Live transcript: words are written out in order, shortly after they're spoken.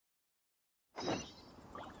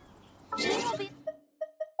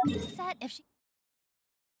Set if she...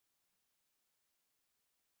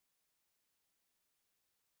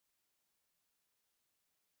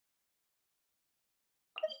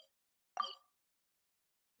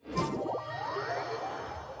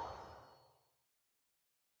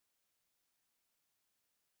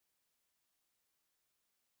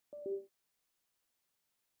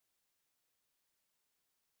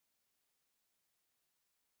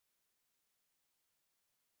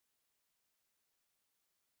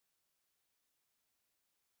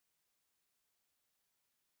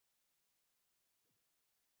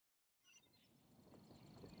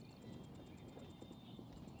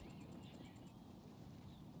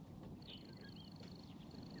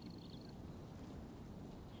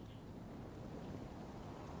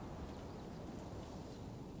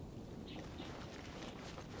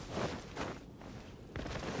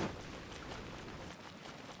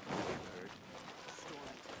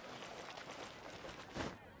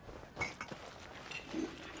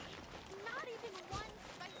 Not even one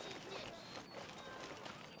spicy dish.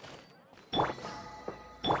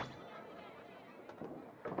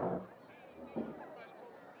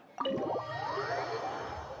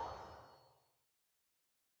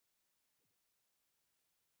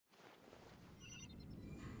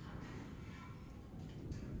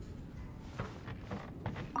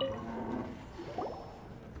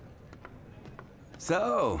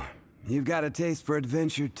 So, you've got a taste for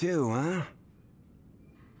adventure too, huh?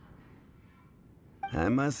 I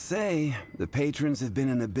must say, the patrons have been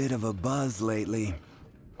in a bit of a buzz lately.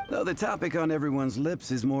 Though the topic on everyone's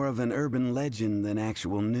lips is more of an urban legend than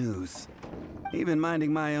actual news. Even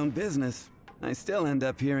minding my own business, I still end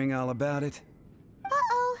up hearing all about it.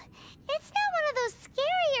 Uh-oh. It's not one of those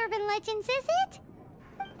scary urban legends, is it?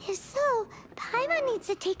 If so, Paimon needs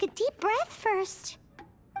to take a deep breath first.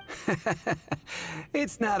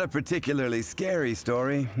 It's not a particularly scary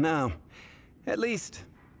story, no. At least,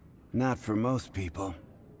 not for most people.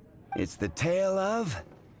 It's the tale of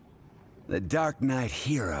the Darknight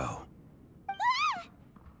hero.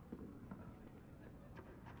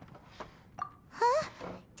 Huh?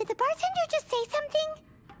 Did the bartender just say something?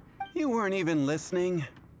 You weren't even listening.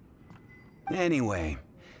 Anyway,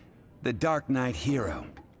 the Darknight hero.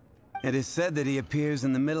 It is said that he appears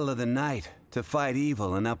in the middle of the night to fight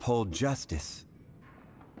evil and uphold justice.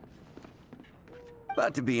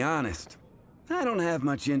 But to be honest, I don't have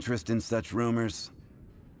much interest in such rumors.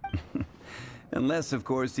 Unless, of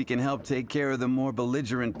course, he can help take care of the more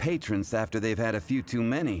belligerent patrons after they've had a few too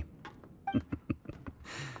many.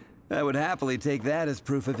 I would happily take that as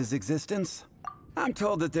proof of his existence. I'm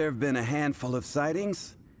told that there have been a handful of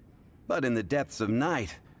sightings, but in the depths of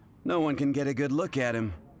night, no one can get a good look at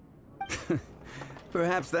him.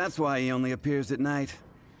 Perhaps that's why he only appears at night.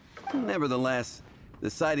 Nevertheless, the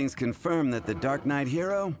sightings confirm that the Darknight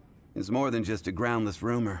hero is more than just a groundless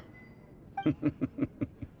rumor.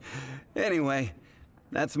 Anyway,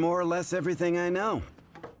 that's more or less everything I know.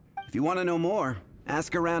 If you want to know more,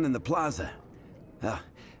 ask around in the plaza.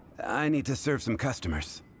 I need to serve some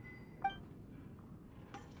customers.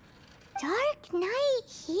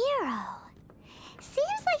 Darknight hero.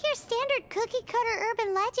 Seems like your standard cookie-cutter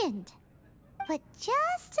urban legend. But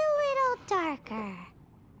just a little darker.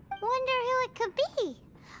 Wonder who it could be.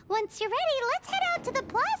 Once you're ready, let's head out to the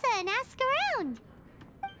plaza and ask around.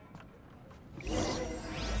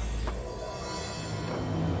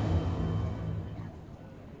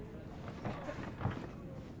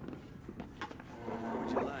 What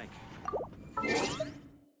would you like?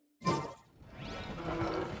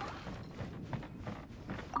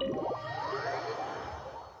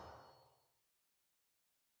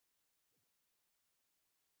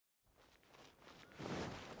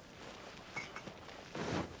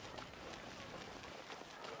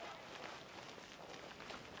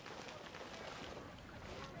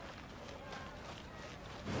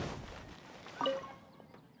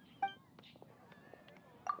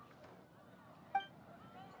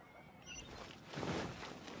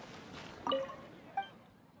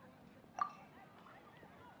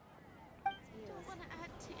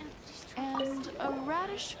 And a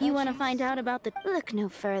radish. You want to find out about the... Look no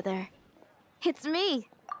further. It's me.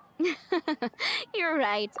 You're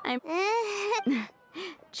right. I'm...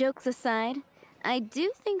 Jokes aside, I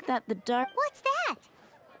do think that the dark... What's that?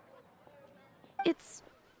 It's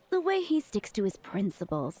the way he sticks to his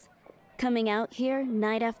principles. Coming out here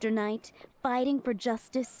night after night, fighting for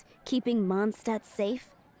justice, keeping Mondstadt safe.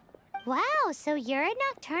 Wow, so you're a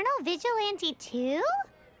nocturnal vigilante too?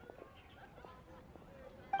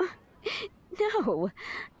 No,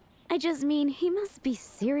 I just mean he must be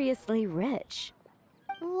seriously rich.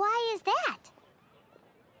 Why is that?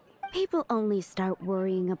 People only start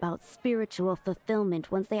worrying about spiritual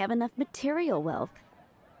fulfillment once they have enough material wealth.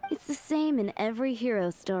 It's the same in every hero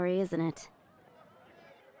story, isn't it?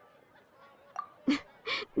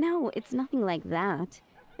 No, it's nothing like that.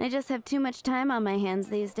 I just have too much time on my hands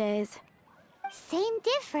these days. Same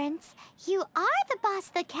difference. You are the boss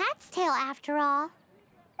of the Cat's Tail after all.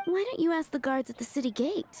 Why don't you ask the guards at the city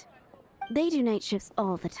gate? They do night shifts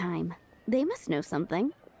all the time. They must know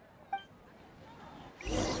something.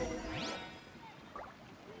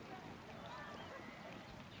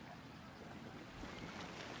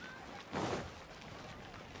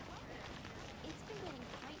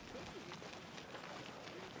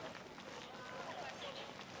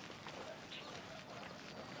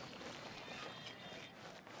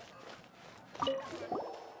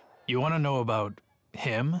 You want to know about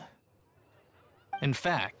him? In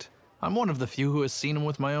fact, I'm one of the few who has seen him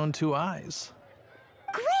with my own 2 eyes.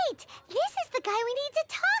 Great! This is the guy we need to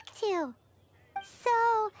talk to.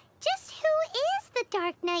 So, just who is the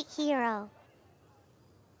Darknight hero?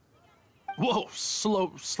 Whoa,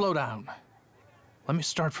 slow down. Let me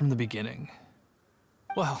start from the beginning.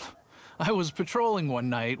 Well, I was patrolling one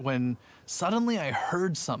night when suddenly I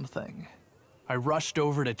heard something. I rushed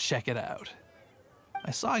over to check it out. I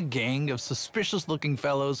saw a gang of suspicious-looking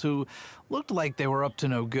fellows who looked like they were up to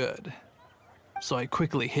no good. So I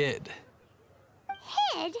quickly hid.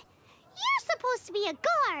 Hid? You're supposed to be a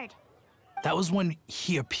guard. That was when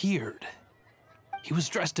he appeared. He was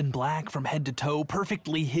dressed in black from head to toe,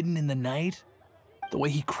 perfectly hidden in the night. The way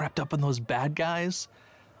he crept up on those bad guys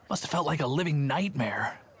must have felt like a living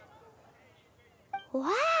nightmare.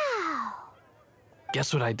 Wow.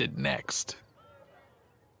 Guess what I did next?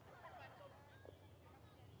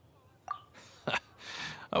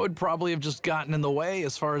 I would probably have just gotten in the way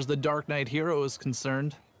as far as the Darknight hero is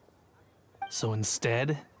concerned. So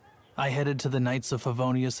instead, I headed to the Knights of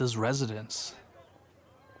Favonius's residence.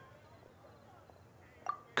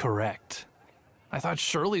 Correct. I thought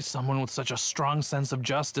surely someone with such a strong sense of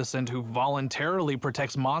justice and who voluntarily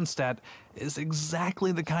protects Mondstadt is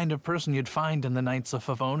exactly the kind of person you'd find in the Knights of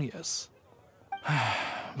Favonius.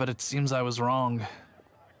 But it seems I was wrong.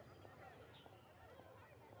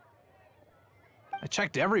 I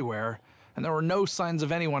checked everywhere, and there were no signs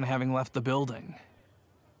of anyone having left the building.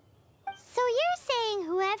 So you're saying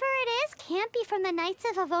whoever it is can't be from the Knights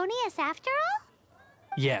of Favonius after all?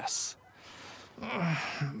 Yes.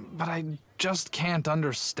 But I just can't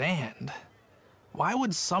understand. Why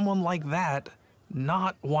would someone like that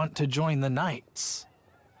not want to join the Knights?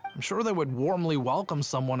 I'm sure they would warmly welcome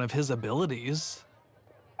someone of his abilities.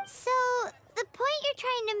 So, the point you're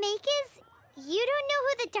trying to make is you don't know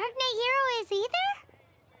who the Darknight hero is either?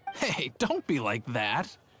 Hey, don't be like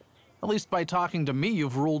that. At least by talking to me,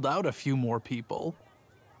 you've ruled out a few more people.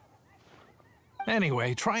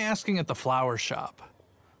 Anyway, try asking at the flower shop.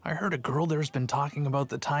 I heard a girl there's been talking about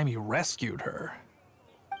the time you rescued her.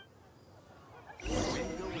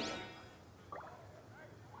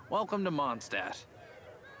 Welcome to Mondstadt.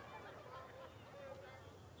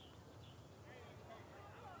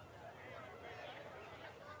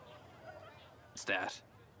 Stat.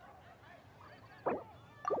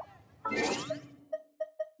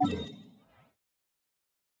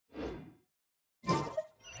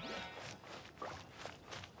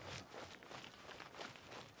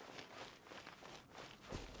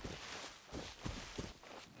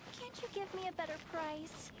 Can't you give me a better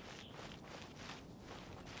price?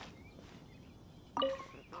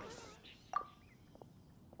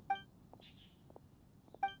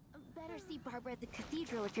 Better see Barbara at the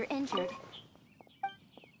cathedral if you're injured.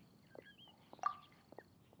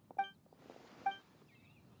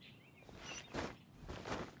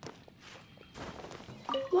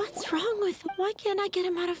 What's wrong with him? Why can't I get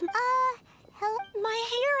him out of Hello? my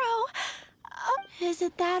hero? Is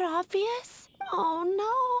it that obvious? Oh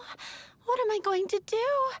no. What am I going to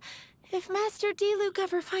do if Master Diluc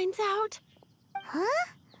ever finds out?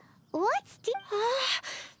 Huh? What's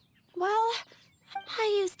Well,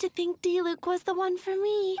 I used to think Diluc was the one for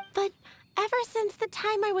me, but ever since the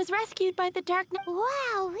time I was rescued by the Darknight,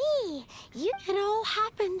 Wowee! it all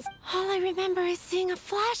happens. All I remember is seeing a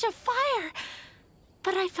flash of fire,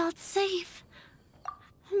 but I felt safe.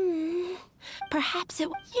 Perhaps it,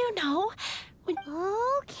 when...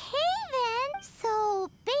 Okay then. So,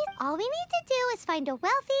 all we need to do is find a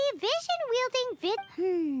wealthy,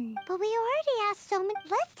 vision-wielding But we already asked so many.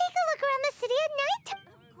 Let's take a look around the city at night.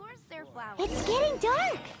 Of course they're flowers. It's getting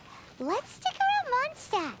dark. Let's stick around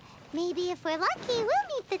Mondstadt. Maybe if we're lucky, we'll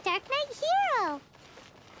meet the Darknight hero.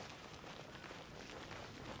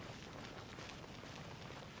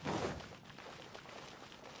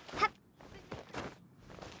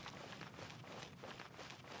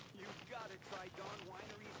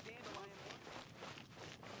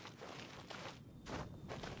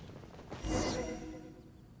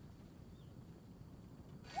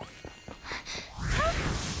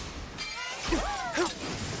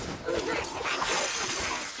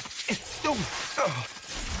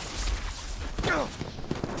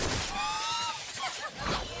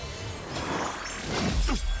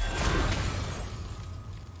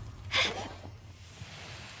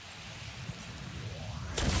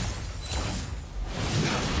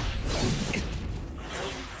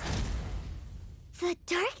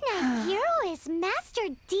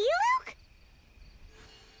 Master Diluc?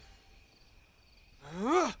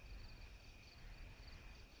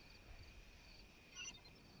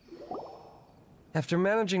 After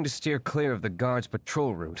managing to steer clear of the guard's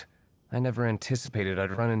patrol route, I never anticipated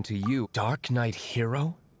I'd run into you. Darknight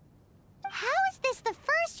hero? How is this the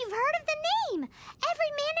first you've heard of the name?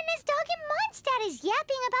 Every man and his dog in Mondstadt is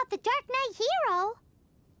yapping about the Darknight hero.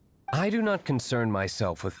 I do not concern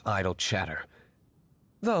myself with idle chatter.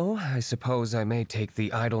 Though, I suppose I may take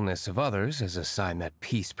the idleness of others as a sign that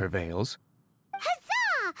peace prevails.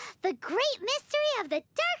 Huzzah! The great mystery of the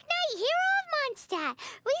Darknight hero of Mondstadt!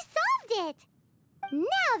 We solved it!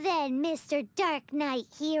 Now then, Mr. Darknight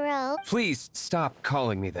hero. Please stop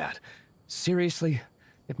calling me that. Seriously,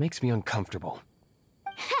 it makes me uncomfortable.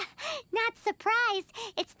 Not surprised.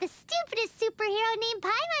 It's the stupidest superhero name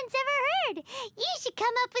Paimon's ever heard. You should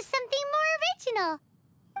come up with something more original.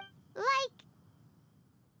 Like...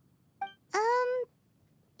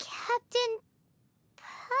 Captain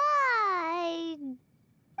Pie...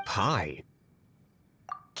 Pie?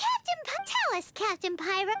 Captain Pie... Tell us, Captain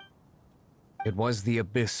Pyro. It was the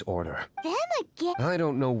Abyss Order. Them again? I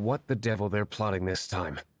don't know what the devil they're plotting this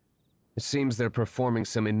time. It seems they're performing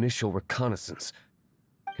some initial reconnaissance.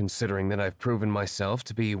 Considering that I've proven myself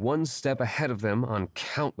to be one step ahead of them on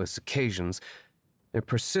countless occasions, their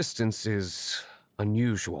persistence is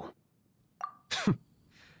unusual.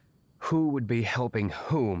 Who would be helping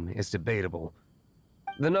whom is debatable.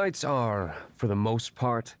 The Knights are, for the most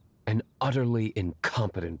part, an utterly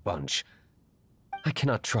incompetent bunch. I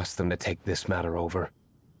cannot trust them to take this matter over.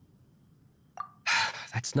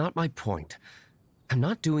 That's not my point. I'm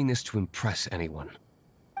not doing this to impress anyone.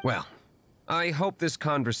 Well, I hope this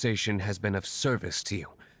conversation has been of service to you.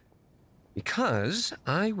 Because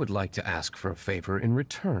I would like to ask for a favor in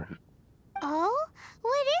return. Oh?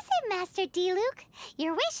 What is it, Master Diluc?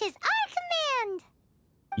 Your wish is our command!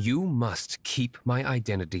 You must keep my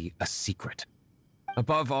identity a secret.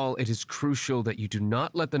 Above all, it is crucial that you do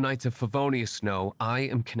not let the Knights of Favonius know I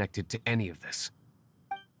am connected to any of this.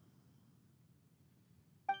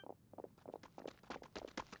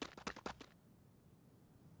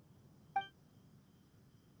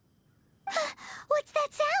 What's that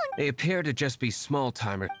sound? They appear to just be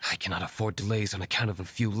small-timer. I cannot afford delays on account of a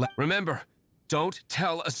few Remember, don't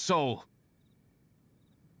tell a soul.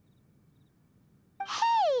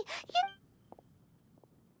 Hey, you...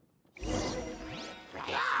 Be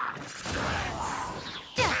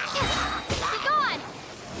gone!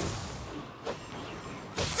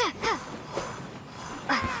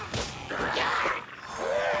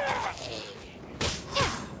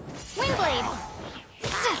 Wingblade!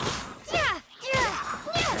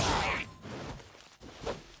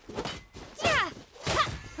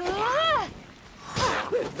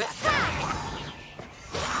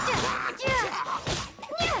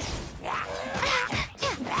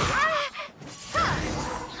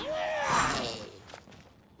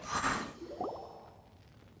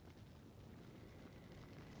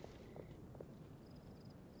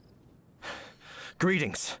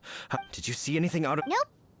 Greetings. Did you see anything out of— Nope.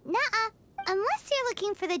 Nuh-uh. Unless you're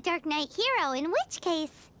looking for the Darknight hero, in which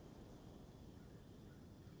case...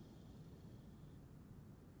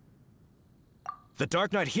 The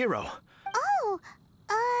Darknight hero? Oh,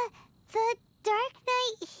 the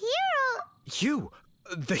Darknight hero... You!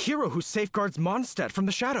 The hero who safeguards Mondstadt from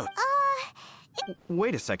the shadows.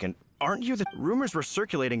 Wait a second. Aren't you the— Rumors were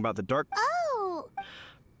circulating about the dark— Oh...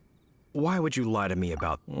 Why would you lie to me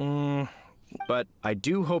about— But I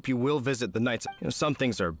do hope you will visit the Knights. Some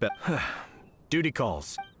things are Duty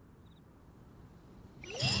calls.